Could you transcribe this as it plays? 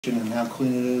and how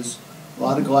clean it is. A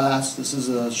lot of glass. This is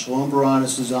a Shalom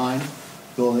Baronis design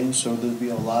building, so there'll be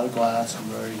a lot of glass and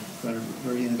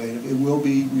very innovative. It will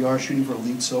be. We are shooting for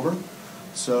LEED silver.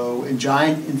 So, and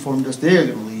Giant informed us they're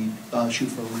going to shoot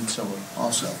for LEED silver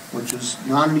also, which is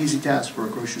not an easy task for a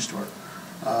grocery store,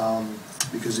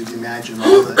 because you can imagine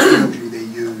all the energy they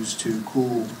use to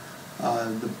cool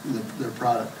their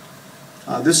product.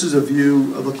 This is a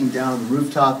view looking down on the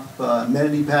rooftop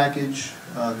amenity package.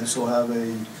 This will have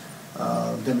a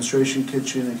demonstration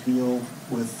kitchen, a communal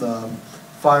with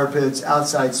fire pits,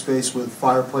 outside space with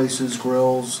fireplaces,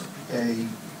 grills, a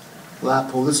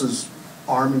lap pool. This is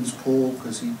Armin's pool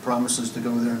because he promises to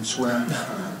go there and swim.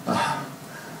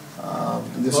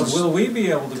 Will we be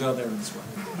able to go there and swim?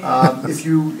 If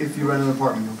you rent an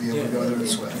apartment, you'll be able to go there and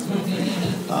swim.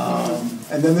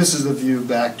 And then this is the view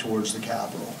back towards the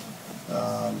Capitol.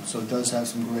 So it does have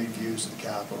some great views of the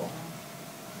Capitol.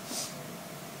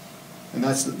 And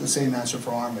that's the same answer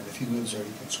for Armin. If he lives there,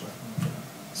 he can swim.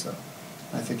 So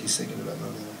I think he's thinking about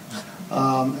moving there.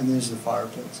 And there's the fire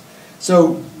pits.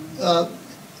 So a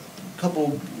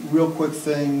couple real quick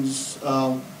things.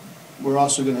 We're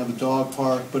also going to have a dog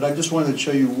park, but I just wanted to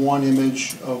show you one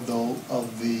image of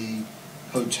the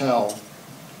hotel.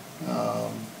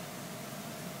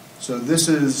 So this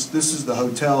is the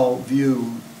hotel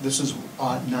view. This is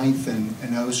on 9th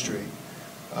and O Street.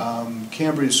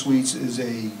 Cambria Suites is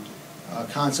a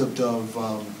concept of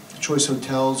Choice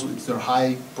Hotels. It's their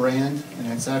high brand, and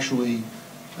it's actually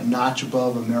a notch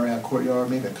above a Marriott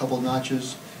Courtyard, maybe a couple of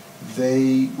notches.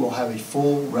 They will have a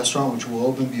full restaurant which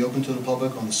will be open to the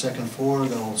public on the second floor.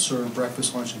 That will serve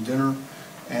breakfast, lunch, and dinner.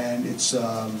 And it's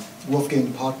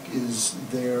Wolfgang Puck is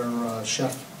their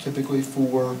chef typically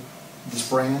for this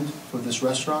brand, for this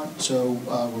restaurant. So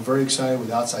we're very excited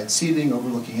with outside seating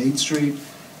overlooking 8th Street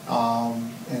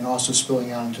and also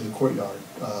spilling out into the courtyard.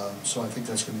 So I think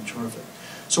that's going to be terrific.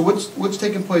 So what's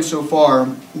taken place so far?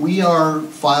 We are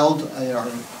filed our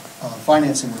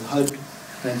financing with HUD,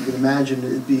 and you can imagine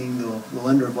it being the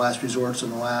lender of last resorts in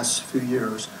the last few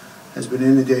years, has been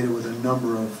inundated with a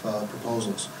number of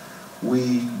proposals.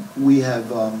 We have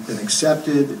been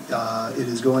accepted. It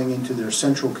is going into their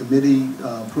central committee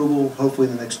approval. Hopefully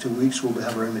in the next 2 weeks we'll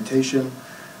have our invitation.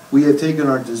 We have taken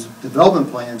our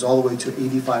development plans all the way to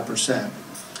 85%.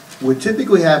 What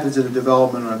typically happens in a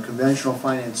development on conventional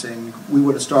financing, we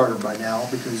would have started by now,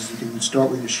 because you can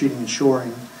start with your sheeting and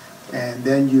shoring, and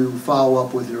then you follow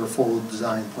up with your full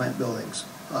design plans.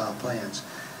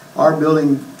 Our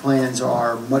building plans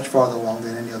are much farther along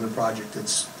than any other project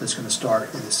that's going to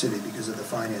start in the city because of the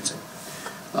financing.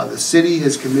 The city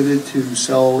has committed to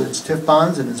sell its TIF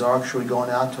bonds and is actually going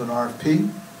out to an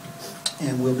RFP,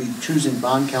 and we'll be choosing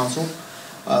bond counsel.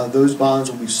 Those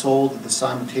bonds will be sold at the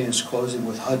simultaneous closing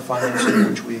with HUD financing,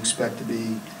 which we expect to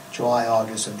be July,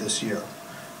 August of this year.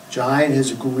 Giant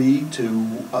has agreed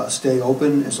to stay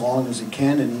open as long as it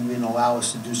can, and even allow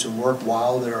us to do some work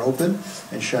while they're open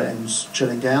and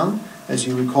shutting down. As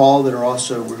you recall, we're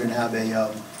going to have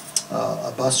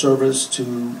a bus service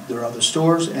to their other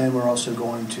stores, and we're also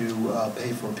going to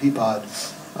pay for a Peapod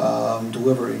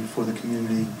delivery for the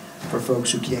community for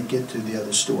folks who can't get to the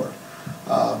other store.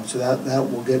 So that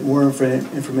will get more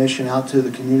information out to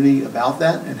the community about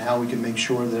that and how we can make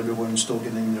sure that everyone is still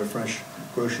getting their fresh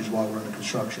groceries while we're under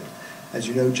construction. As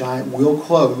you know, Giant will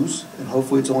close, and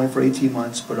hopefully it's only for 18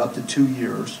 months, but up to 2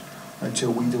 years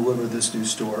until we deliver this new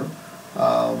store.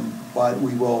 But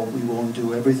we will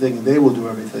do everything, and they will do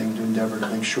everything to endeavor to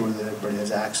make sure that everybody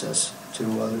has access to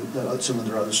some of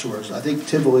their other stores. I think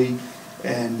Tivoli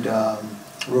and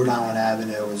Rhode Island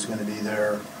Avenue is going to be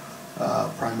their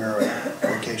primary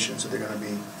location, so they're going to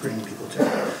be bringing people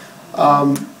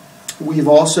to. We've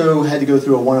also had to go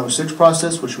through a 106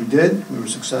 process, which we did. We were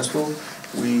successful.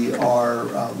 We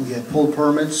had pulled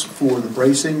permits for the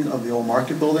bracing of the old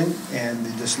market building and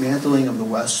the dismantling of the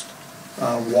west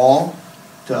wall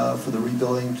for the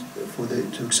rebuilding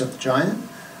to accept the Giant.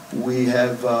 We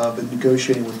have been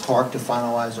negotiating with Park to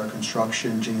finalize our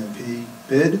construction GMP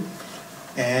bid,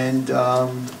 and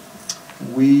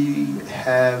we're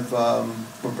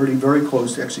very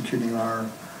close to executing our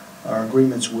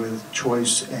agreements with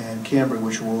Choice and Cambria,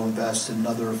 which will invest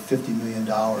another $50 million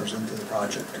into the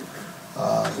project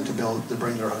to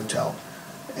bring their hotel.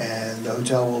 And the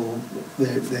hotel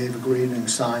they've agreed and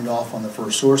signed off on the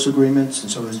first source agreements,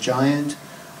 and so has Giant.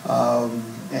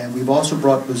 And we've also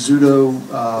brought Bozzuto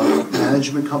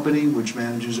Management Company, which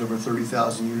manages over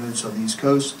 30,000 units on the East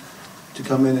Coast, to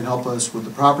come in and help us with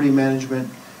the property management.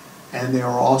 And they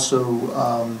are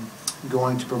also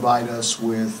going to provide us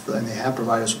with, and they have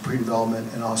provided us with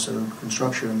pre-development and also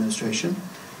construction administration.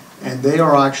 And they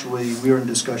are actually, we are in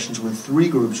discussions with 3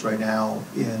 groups right now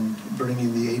in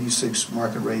bringing the 86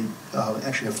 market rate,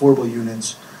 actually affordable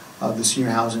units of the senior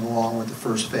housing along with the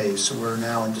first phase. So we're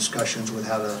now in discussions with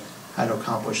how to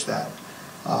accomplish that.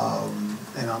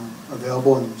 And I'm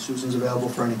available, and Susan's available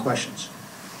for any questions.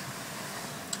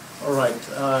 All right.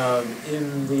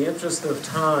 In the interest of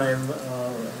time,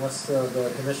 unless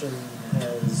the commission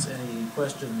has any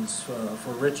questions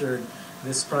for Richard,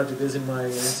 this project is in my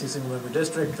ANC single-member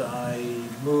district. I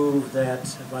move that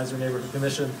Advisory Neighborhood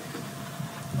Commission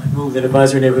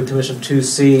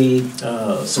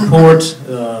 2C support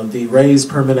the raze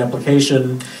permit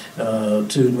application to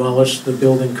demolish the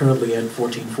building currently at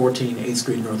 1414 8th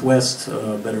Street Northwest,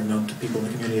 better known to people in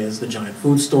the community as the Giant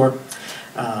Food Store,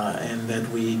 and that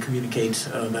we communicate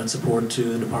that support to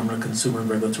the Department of Consumer and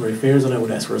Regulatory Affairs, and I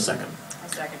would ask for a second. A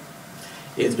second.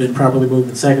 It's been properly moved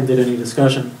and seconded. Any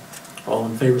discussion? All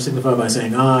in favor signify by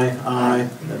saying aye. Aye.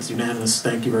 That's unanimous.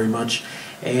 Thank you very much.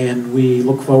 And we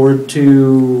look forward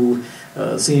to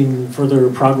seeing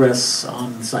further progress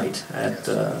on site at